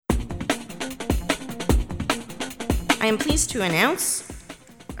I am pleased to announce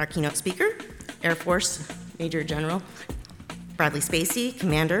our keynote speaker, Air Force Major General Bradley Spacy,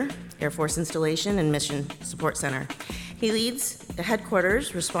 Commander, Air Force Installation and Mission Support Center. He leads the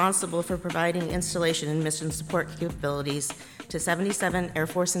headquarters responsible for providing installation and mission support capabilities to 77 Air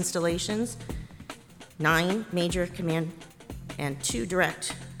Force installations, 9 major command, and 2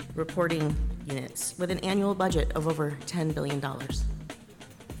 direct reporting units with an annual budget of over $10 billion.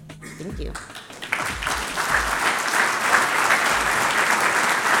 Thank you.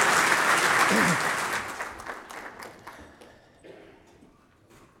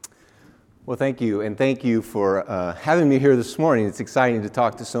 Well, thank you, and thank you for having me here this morning. It's exciting to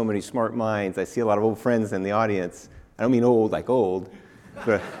talk to so many smart minds. I see a lot of old friends in the audience. I don't mean old like old,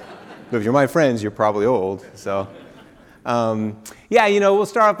 but if you're my friends, you're probably old. So, yeah, we'll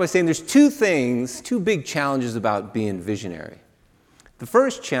start off by saying there's 2 big challenges about being visionary. The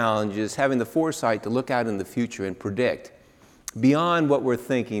first challenge is having the foresight to look out in the future and predict beyond what we're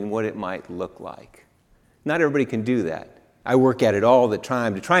thinking what it might look like. Not everybody can do that. I work at it all the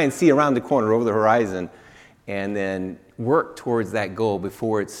time to try and see around the corner over the horizon and then work towards that goal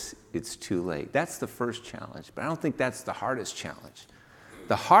before it's too late. That's the first challenge, but I don't think that's the hardest challenge.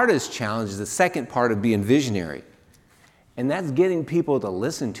 The hardest challenge is the second part of being visionary, and that's getting people to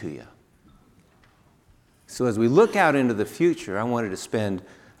listen to you. So as we look out into the future, I wanted to spend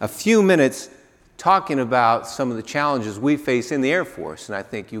a few minutes talking about some of the challenges we face in the Air Force, and I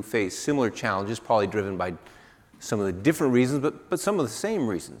think you face similar challenges, probably driven by some of the different reasons, but some of the same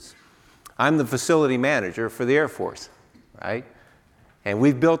reasons. I'm the facility manager for the Air Force, right? And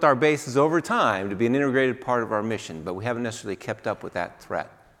we've built our bases over time to be an integrated part of our mission, but we haven't necessarily kept up with that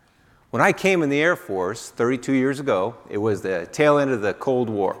threat. When I came in the Air Force 32 years ago, it was the tail end of the Cold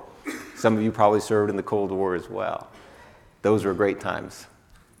War. Some of you probably served in the Cold War as well. Those were great times.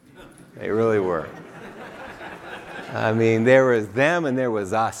 They really were. I mean, there was them and there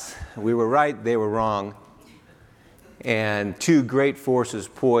was us. We were right, they were wrong. And 2 great forces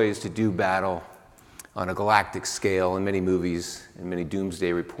poised to do battle on a galactic scale, and many movies and many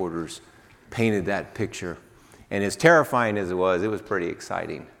doomsday reporters painted that picture. And as terrifying as it was pretty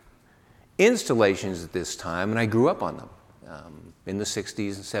exciting. Installations at this time, and I grew up on them. In the 60s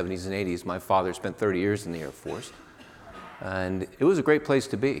and 70s and 80s, my father spent 30 years in the Air Force, and it was a great place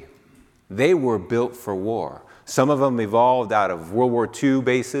to be. They were built for war. Some of them evolved out of World War II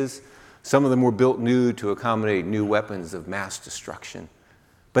bases. Some of them were built new to accommodate new weapons of mass destruction.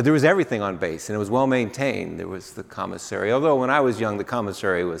 But there was everything on base, and it was well maintained. There was the commissary. Although when I was young, the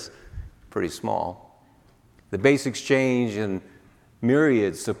commissary was pretty small. The base exchange and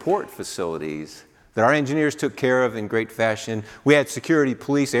myriad support facilities that our engineers took care of in great fashion. We had security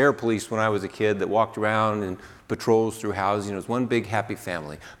police, air police when I was a kid that walked around and patrols through housing. It was one big happy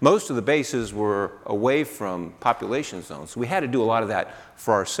family. Most of the bases were away from population zones, so we had to do a lot of that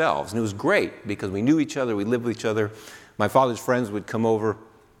for ourselves. And it was great because we knew each other, we lived with each other. My father's friends would come over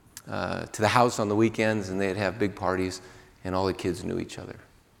to the house on the weekends, and they'd have big parties, and all the kids knew each other.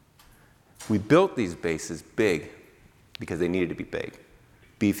 We built these bases big because they needed to be big.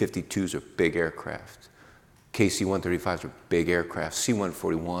 B-52s are big aircraft. KC-135s are big aircraft.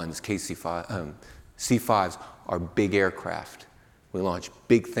 C-141s, C-5s are big aircraft. We launch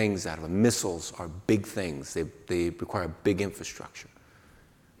big things out of them. Missiles are big things. They require big infrastructure.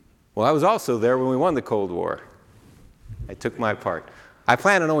 Well, I was also there when we won the Cold War. I took my part. I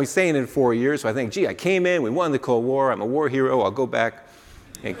plan on only staying in 4 years, so I think, I came in, we won the Cold War, I'm a war hero, I'll go back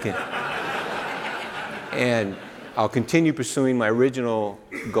and I'll continue pursuing my original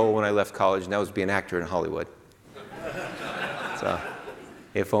goal when I left college, and that was to be an actor in Hollywood. So,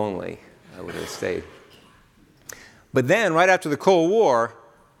 if only I would have stayed. But then, right after the Cold War,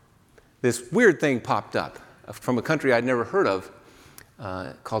 this weird thing popped up from a country I'd never heard of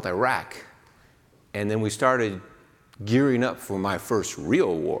called Iraq. And then we started gearing up for my first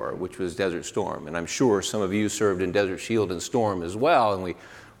real war, which was Desert Storm. And I'm sure some of you served in Desert Shield and Storm as well. And we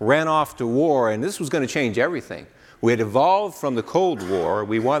ran off to war, and this was going to change everything. We had evolved from the Cold War.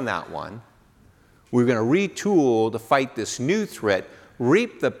 We won that one. We were going to retool to fight this new threat,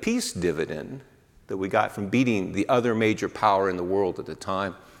 reap the peace dividend that we got from beating the other major power in the world at the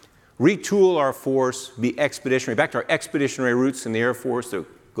time, retool our force, be expeditionary, back to our expeditionary roots in the Air Force that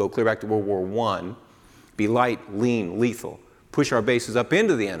go clear back to World War I, be light, lean, lethal, push our bases up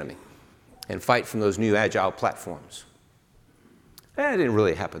into the enemy, and fight from those new agile platforms. That didn't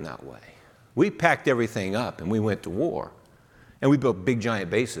really happen that way. We packed everything up and we went to war. And we built big giant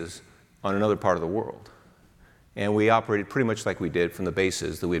bases on another part of the world. And we operated pretty much like we did from the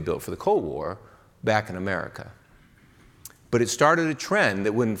bases that we had built for the Cold War back in America. But it started a trend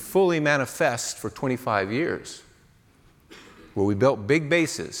that wouldn't fully manifest for 25 years. where we built big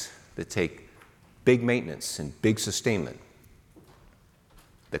bases that take big maintenance and big sustainment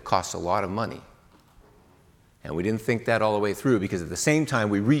that costs a lot of money. And we didn't think that all the way through, because at the same time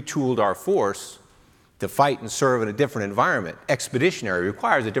we retooled our force to fight and serve in a different environment. Expeditionary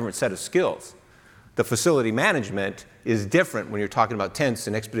requires a different set of skills. The facility management is different when you're talking about tents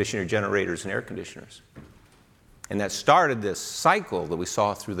and expeditionary generators and air conditioners. And that started this cycle that we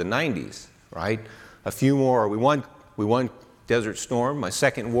saw through the 90s, right? A few more, we won Desert Storm, my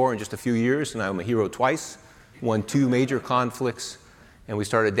second war in just a few years, and I'm a hero twice, won 2 major conflicts, and we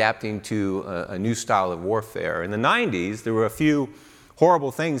started adapting to a new style of warfare. In the 90s, there were a few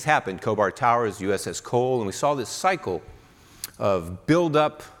horrible things happened. Khobar Towers, USS Cole, and we saw this cycle of build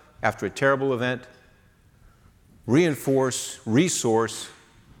up after a terrible event, reinforce, resource,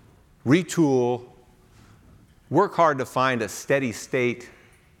 retool, work hard to find a steady state,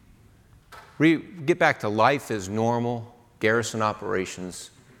 get back to life as normal, garrison operations,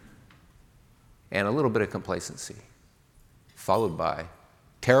 and a little bit of complacency, followed by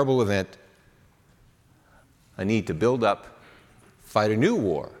terrible event, a need to build up, fight a new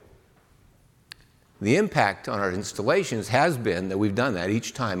war. The impact on our installations has been that we've done that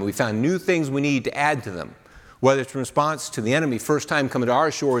each time, and we found new things we need to add to them, whether it's in response to the enemy first time coming to our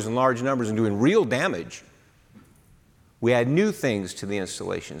shores in large numbers and doing real damage. We add new things to the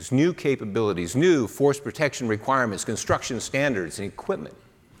installations, new capabilities, new force protection requirements, construction standards, and equipment.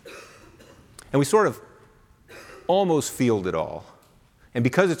 And we sort of almost field it all. And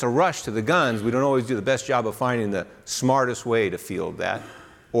because it's a rush to the guns, we don't always do the best job of finding the smartest way to field that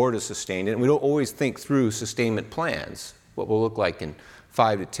or to sustain it. And we don't always think through sustainment plans, what will look like in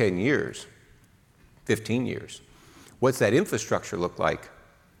 5 to 10 years, 15 years. What's that infrastructure look like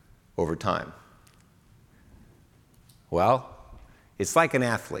over time? Well, it's like an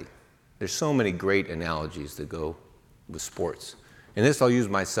athlete. There's so many great analogies that go with sports. And this I'll use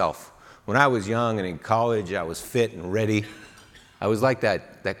myself. When I was young and in college, I was fit and ready. I was like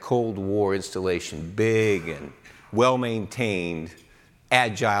that Cold War installation, big and well-maintained,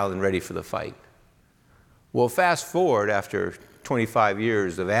 agile and ready for the fight. Well, fast forward after 25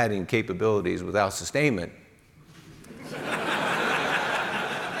 years of adding capabilities without sustainment,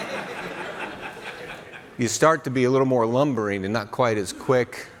 you start to be a little more lumbering and not quite as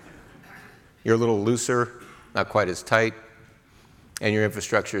quick. You're a little looser, not quite as tight, and your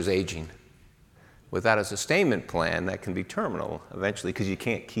infrastructure is aging. Without a sustainment plan, that can be terminal eventually, because you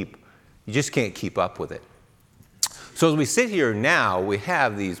just can't keep up with it. So as we sit here now, we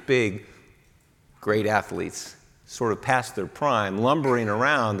have these big, great athletes sort of past their prime, lumbering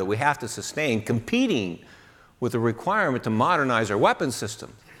around, that we have to sustain, competing with the requirement to modernize our weapons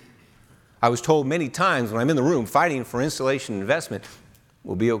system. I was told many times when I'm in the room fighting for installation investment,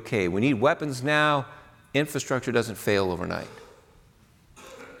 we'll be okay. We need weapons now. Infrastructure doesn't fail overnight.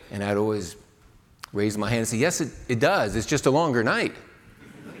 And I'd always raise my hand and say, yes, it does. It's just a longer night.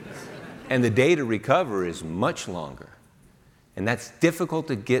 And the day to recover is much longer. And that's difficult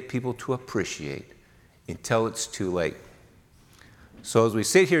to get people to appreciate until it's too late. So as we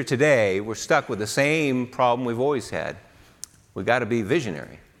sit here today, we're stuck with the same problem we've always had. We've got to be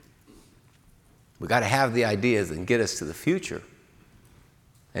visionary. We've got to have the ideas that can get us to the future.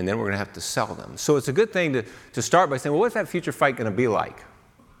 And then we're going to have to sell them. So it's a good thing to start by saying, well, what's that future fight going to be like?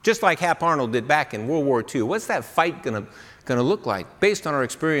 Just like Hap Arnold did back in World War II. What's that fight going to look like based on our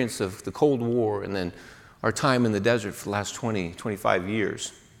experience of the Cold War and then our time in the desert for the last 20, 25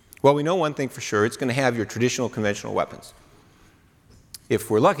 years? Well, we know one thing for sure. It's going to have your traditional conventional weapons. If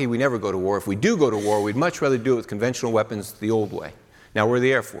we're lucky, we never go to war. If we do go to war, we'd much rather do it with conventional weapons the old way. Now, we're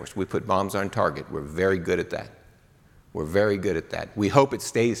the Air Force. We put bombs on target. We're very good at that. We're very good at that. We hope it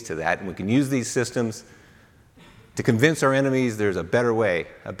stays to that, and we can use these systems to convince our enemies there's a better way,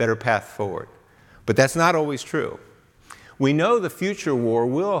 a better path forward. But that's not always true. We know the future war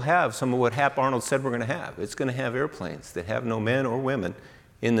will have some of what Hap Arnold said we're going to have. It's going to have airplanes that have no men or women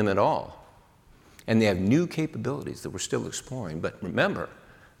in them at all. And they have new capabilities that we're still exploring. But remember,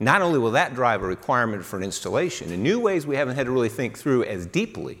 not only will that drive a requirement for an installation, in new ways we haven't had to really think through as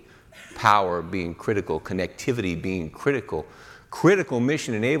deeply, power being critical, connectivity being critical, critical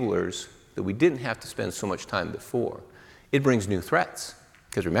mission enablers that we didn't have to spend so much time before. It brings new threats.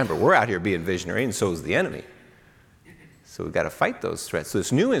 Because remember, we're out here being visionary, and so is the enemy. So we've got to fight those threats. So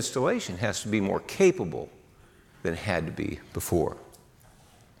this new installation has to be more capable than it had to be before.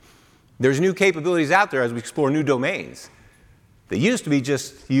 There's new capabilities out there as we explore new domains. They used to be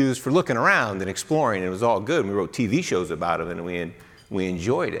just used for looking around and exploring, and it was all good. We wrote TV shows about it, and we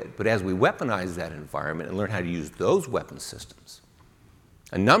enjoyed it. But as we weaponize that environment and learn how to use those weapon systems,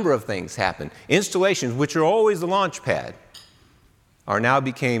 a number of things happen. Installations, which are always the launch pad, are now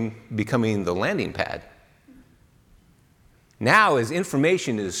becoming the landing pad. Now, as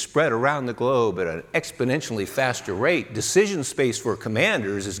information is spread around the globe at an exponentially faster rate, decision space for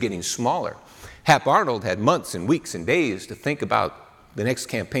commanders is getting smaller. Hap Arnold had months and weeks and days to think about the next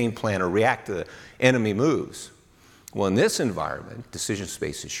campaign plan or react to the enemy moves. Well, in this environment, decision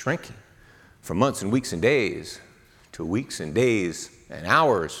space is shrinking from months and weeks and days to weeks and days and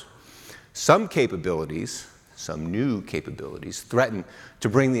hours. Some capabilities, some new capabilities, threaten to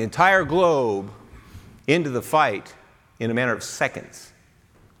bring the entire globe into the fight in a matter of seconds.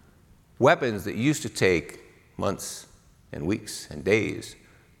 Weapons that used to take months and weeks and days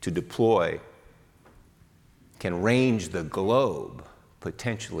to deploy can range the globe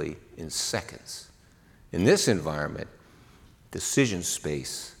potentially in seconds. In this environment, decision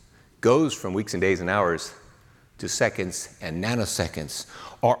space goes from weeks and days and hours to seconds and nanoseconds,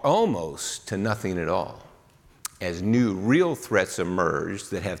 or almost to nothing at all, as new real threats emerge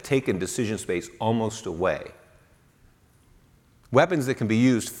that have taken decision space almost away. Weapons that can be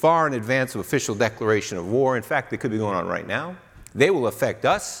used far in advance of official declaration of war. In fact, they could be going on right now. They will affect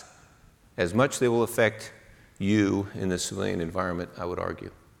us as much as they will affect you in the civilian environment, I would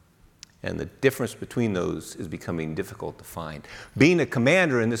argue. And the difference between those is becoming difficult to find. Being a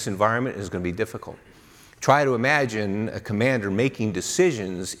commander in this environment is going to be difficult. Try to imagine a commander making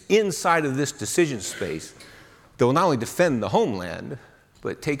decisions inside of this decision space that will not only defend the homeland,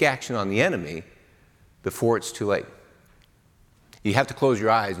 but take action on the enemy before it's too late. You have to close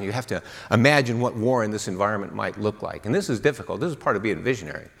your eyes and you have to imagine what war in this environment might look like. And this is difficult. This is part of being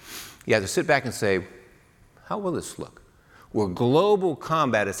visionary. You have to sit back and say, how will this look? Where global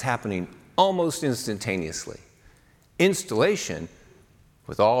combat is happening almost instantaneously. Installation,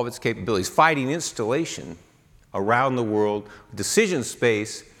 with all of its capabilities, fighting installation around the world, decision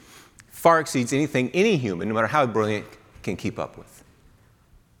space far exceeds anything any human, no matter how brilliant, can keep up with.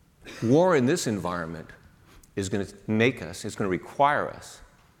 War in this environment is going to make us, it's going to require us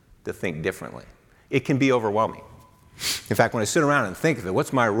to think differently. It can be overwhelming. In fact, when I sit around and think of it,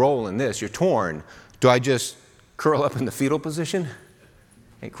 what's my role in this? You're torn. Do I just curl up in the fetal position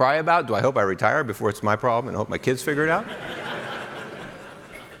and cry about? Do I hope I retire before it's my problem and hope my kids figure it out?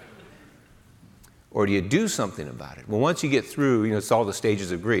 Or do you do something about it? Well, once you get through, it's all the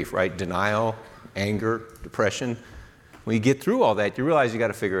stages of grief, right? Denial, anger, depression. When you get through all that, you realize you got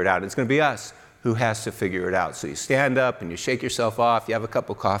to figure it out. It's going to be us who has to figure it out. So you stand up and you shake yourself off, you have a cup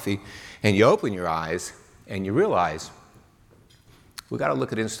of coffee, and you open your eyes and you realize we've got to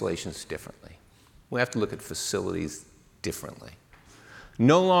look at installations differently. We have to look at facilities differently.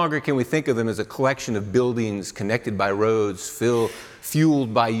 No longer can we think of them as a collection of buildings connected by roads,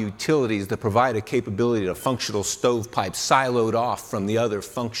 fueled by utilities that provide a capability to functional stovepipe siloed off from the other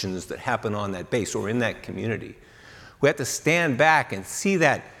functions that happen on that base or in that community. We have to stand back and see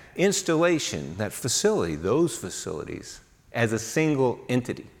that installation, that facility, those facilities, as a single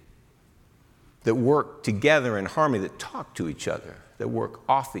entity that work together in harmony, that talk to each other, that work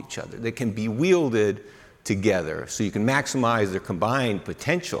off each other, that can be wielded together so you can maximize their combined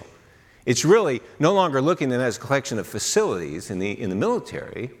potential. It's really no longer looking at it as a collection of facilities in the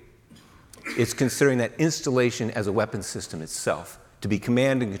military. It's considering that installation as a weapon system itself, to be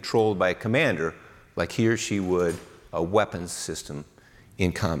commanded and controlled by a commander like he or she would a weapons system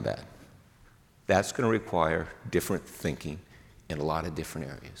in combat. That's going to require different thinking in a lot of different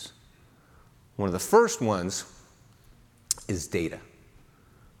areas. One of the first ones is data.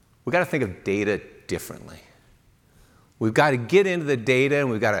 We've got to think of data differently. We've got to get into the data and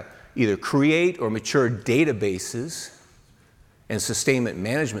we've got to either create or mature databases and sustainment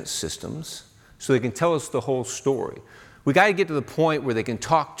management systems so they can tell us the whole story. We've got to get to the point where they can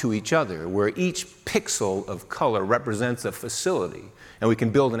talk to each other, where each pixel of color represents a facility, and we can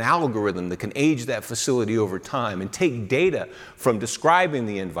build an algorithm that can age that facility over time and take data from describing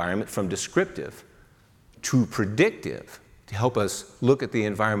the environment from descriptive to predictive to help us look at the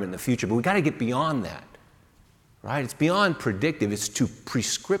environment in the future. But we've got to get beyond that, right? It's beyond predictive, it's to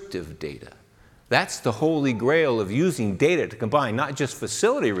prescriptive data. That's the holy grail of using data to combine not just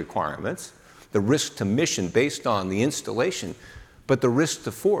facility requirements, the risk to mission based on the installation, but the risk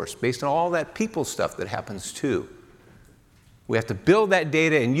to force based on all that people stuff that happens too. We have to build that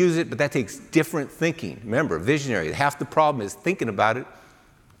data and use it, but that takes different thinking. Remember, visionary, half the problem is thinking about it.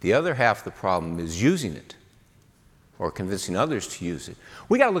 The other half of the problem is using it or convincing others to use it.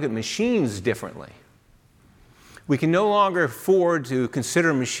 We got to look at machines differently. We can no longer afford to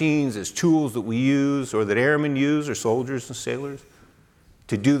consider machines as tools that we use or that airmen use or soldiers and sailors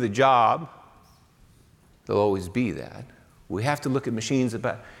to do the job. They'll always be that. We have to look at machines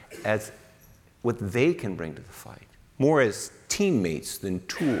as what they can bring to the fight. more as teammates than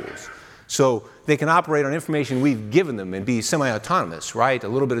tools. So they can operate on information we've given them and be semi-autonomous, right? A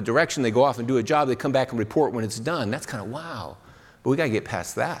little bit of direction, they go off and do a job, they come back and report when it's done. That's kind of wow. But we got to get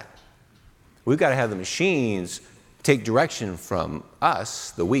past that. We've got to have the machines take direction from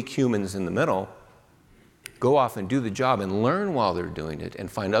us, the weak humans in the middle, go off and do the job and learn while they're doing it and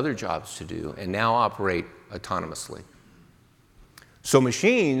find other jobs to do and now operate autonomously. So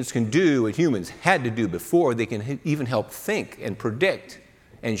machines can do what humans had to do before. They can even help think and predict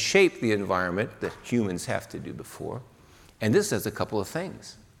and shape the environment that humans have to do before. And this does a couple of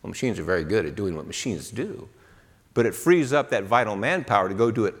things. Well, machines are very good at doing what machines do, but it frees up that vital manpower to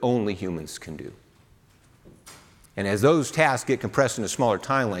go do what only humans can do. And as those tasks get compressed into smaller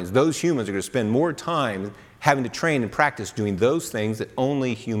timelines, those humans are going to spend more time having to train and practice doing those things that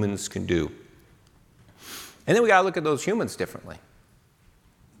only humans can do. And then we got to look at those humans differently.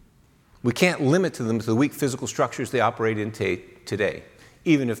 We can't limit them to the weak physical structures they operate in today,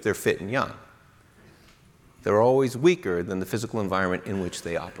 even if they're fit and young. They're always weaker than the physical environment in which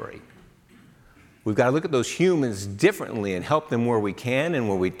they operate. We've got to look at those humans differently and help them where we can, and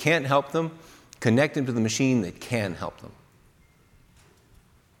where we can't help them, connect them to the machine that can help them.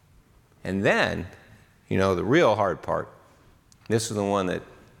 And then, the real hard part, this is the one that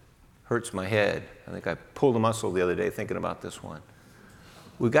hurts my head. I think I pulled a muscle the other day thinking about this one.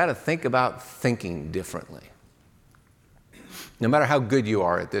 We've got to think about thinking differently. No matter how good you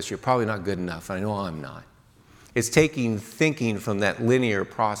are at this, you're probably not good enough. I know I'm not. It's taking thinking from that linear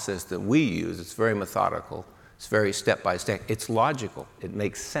process that we use. It's very methodical. It's very step by step. It's logical. It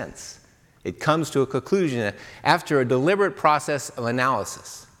makes sense. It comes to a conclusion after a deliberate process of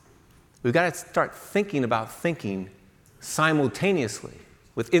analysis. We've got to start thinking about thinking simultaneously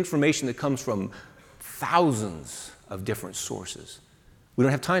with information that comes from thousands of different sources. We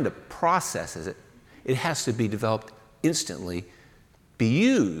don't have time to process it. It has to be developed instantly, be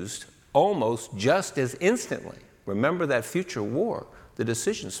used almost just as instantly. Remember that future war. The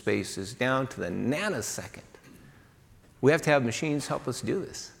decision space is down to the nanosecond. We have to have machines help us do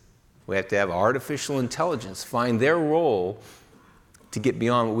this. We have to have artificial intelligence find their role to get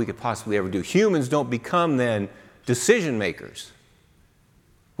beyond what we could possibly ever do. Humans don't become then decision makers.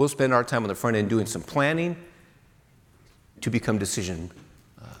 We'll spend our time on the front end doing some planning to become decision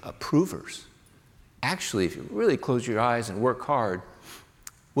approvers. Actually, if you really close your eyes and work hard,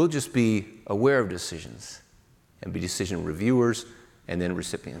 we'll just be aware of decisions and be decision reviewers and then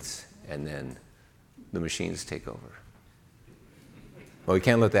recipients, and then the machines take over. Well, we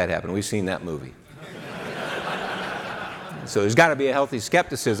can't let that happen. We've seen that movie. So there's got to be a healthy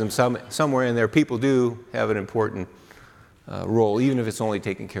skepticism somewhere in there. People do have an important role, even if it's only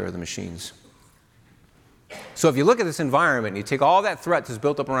taking care of the machines. So if you look at this environment, you take all that threat that's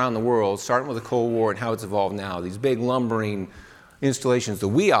built up around the world, starting with the Cold War and how it's evolved now, these big lumbering installations that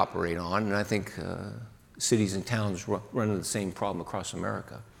we operate on, and I think cities and towns run into the same problem across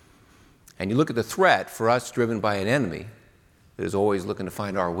America. And you look at the threat for us driven by an enemy that is always looking to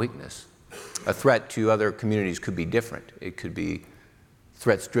find our weakness. A threat to other communities could be different. It could be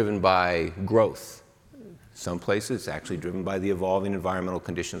threats driven by growth. Some places it's actually driven by the evolving environmental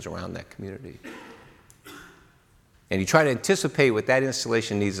conditions around that community. And you try to anticipate what that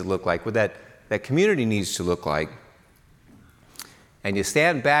installation needs to look like, what that community needs to look like. And you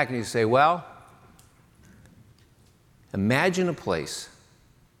stand back and you say, well, imagine a place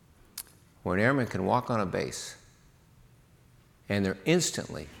where an airman can walk on a base and they're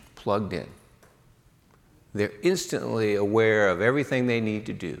instantly plugged in. They're instantly aware of everything they need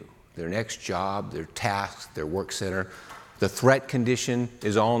to do, their next job, their tasks, their work center. The threat condition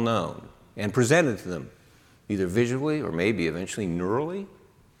is all known and presented to them, either visually or maybe eventually neurally.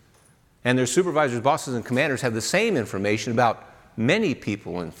 And their supervisors, bosses, and commanders have the same information about many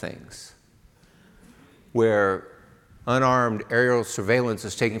people and things, where unarmed aerial surveillance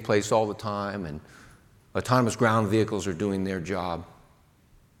is taking place all the time and autonomous ground vehicles are doing their job.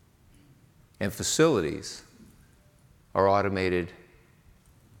 And facilities are automated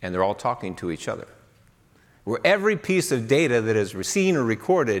and they're all talking to each other. Where every piece of data that is seen or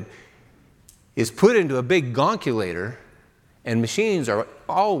recorded is put into a big gonculator, and machines are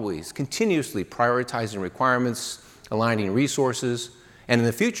always continuously prioritizing requirements, aligning resources, and in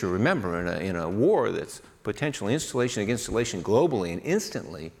the future, remember, in a war that's potentially installation against installation globally and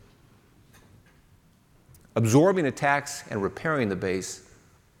instantly, absorbing attacks and repairing the base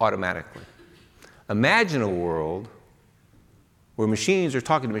automatically. Imagine a world where machines are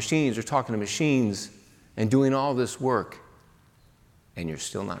talking to machines, are talking to machines, and doing all this work, and you're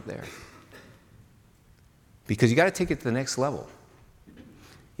still not there. Because you got to take it to the next level.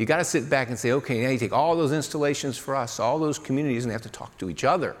 You got to sit back and say, okay, now you take all those installations for us, all those communities, and they have to talk to each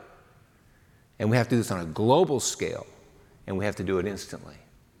other. And we have to do this on a global scale, and we have to do it instantly.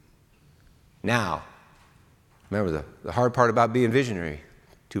 Now, remember the hard part about being visionary,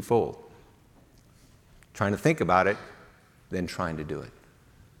 twofold. Trying to think about it, then trying to do it.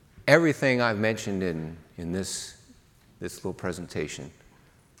 Everything I've mentioned in this little presentation,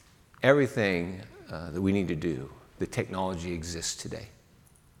 everything that we need to do, the technology exists today.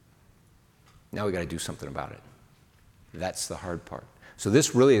 Now we got to do something about it. That's the hard part. So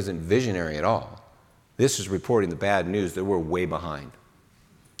this really isn't visionary at all. This is reporting the bad news that we're way behind.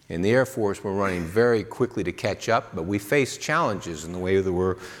 In the Air Force, we're running very quickly to catch up, but we face challenges in the way that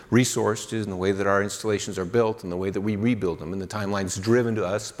we're resourced, in the way that our installations are built, in the way that we rebuild them, and the timelines driven to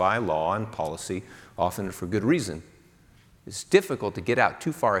us by law and policy, often for good reason. It's difficult to get out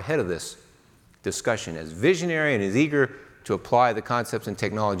too far ahead of this discussion. As visionary and as eager to apply the concepts and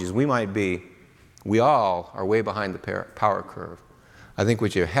technologies we might be, we all are way behind the power curve. I think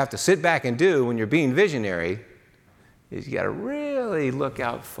what you have to sit back and do when you're being visionary is you got to really look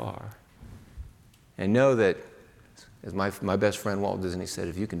out far and know that, as my best friend Walt Disney said,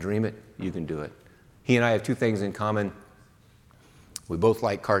 if you can dream it, you can do it. He and I have two things in common. We both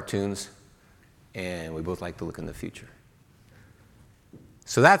like cartoons, and we both like to look in the future.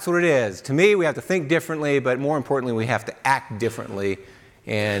 So that's what it is. To me, we have to think differently, but more importantly, we have to act differently.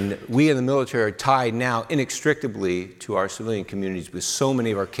 And we in the military are tied now inextricably to our civilian communities because so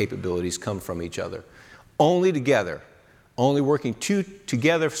many of our capabilities come from each other. Only together, only working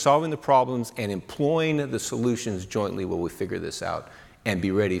together, solving the problems and employing the solutions jointly will we figure this out and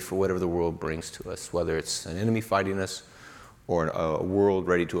be ready for whatever the world brings to us, whether it's an enemy fighting us or a world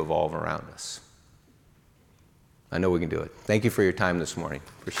ready to evolve around us. I know we can do it. Thank you for your time this morning.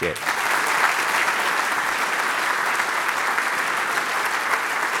 Appreciate it.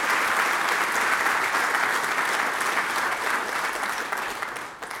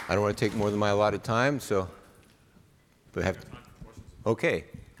 I don't want to take more than my allotted time, okay.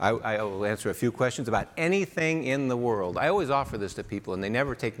 I will answer a few questions about anything in the world. I always offer this to people, and they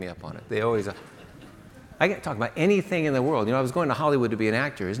never take me up on it. They always, I get to talk about anything in the world. You know, I was going to Hollywood to be an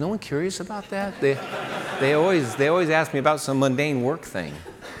actor. Is no one curious about that? They always ask me about some mundane work thing.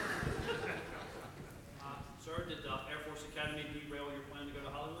 Sir, did the Air Force Academy derail your plan to go to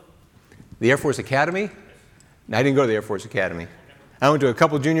Hollywood? The Air Force Academy? Yes. No, I didn't go to the Air Force Academy. I went to a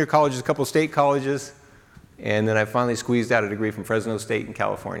couple junior colleges, a couple state colleges, and then I finally squeezed out a degree from Fresno State in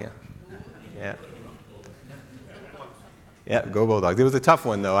California. Yeah. Yeah, go Bulldogs. It was a tough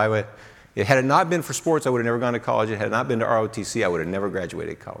one, though. Had it not been for sports, I would have never gone to college. Had it not been to ROTC, I would have never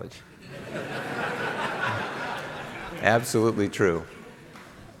graduated college. Absolutely true.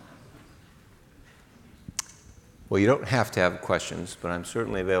 Well, you don't have to have questions, but I'm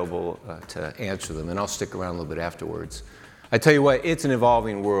certainly available to answer them, and I'll stick around a little bit afterwards. I tell you what, it's an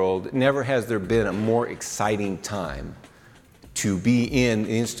evolving world. Never has there been a more exciting time to be in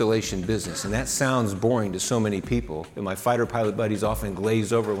the installation business. And that sounds boring to so many people. And my fighter pilot buddies often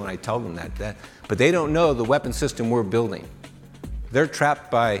glaze over when I tell them that. But they don't know the weapon system we're building. They're trapped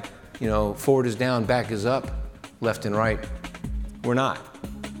by, forward is down, back is up, left and right. We're not.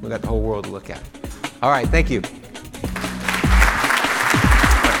 We've got the whole world to look at. All right, thank you.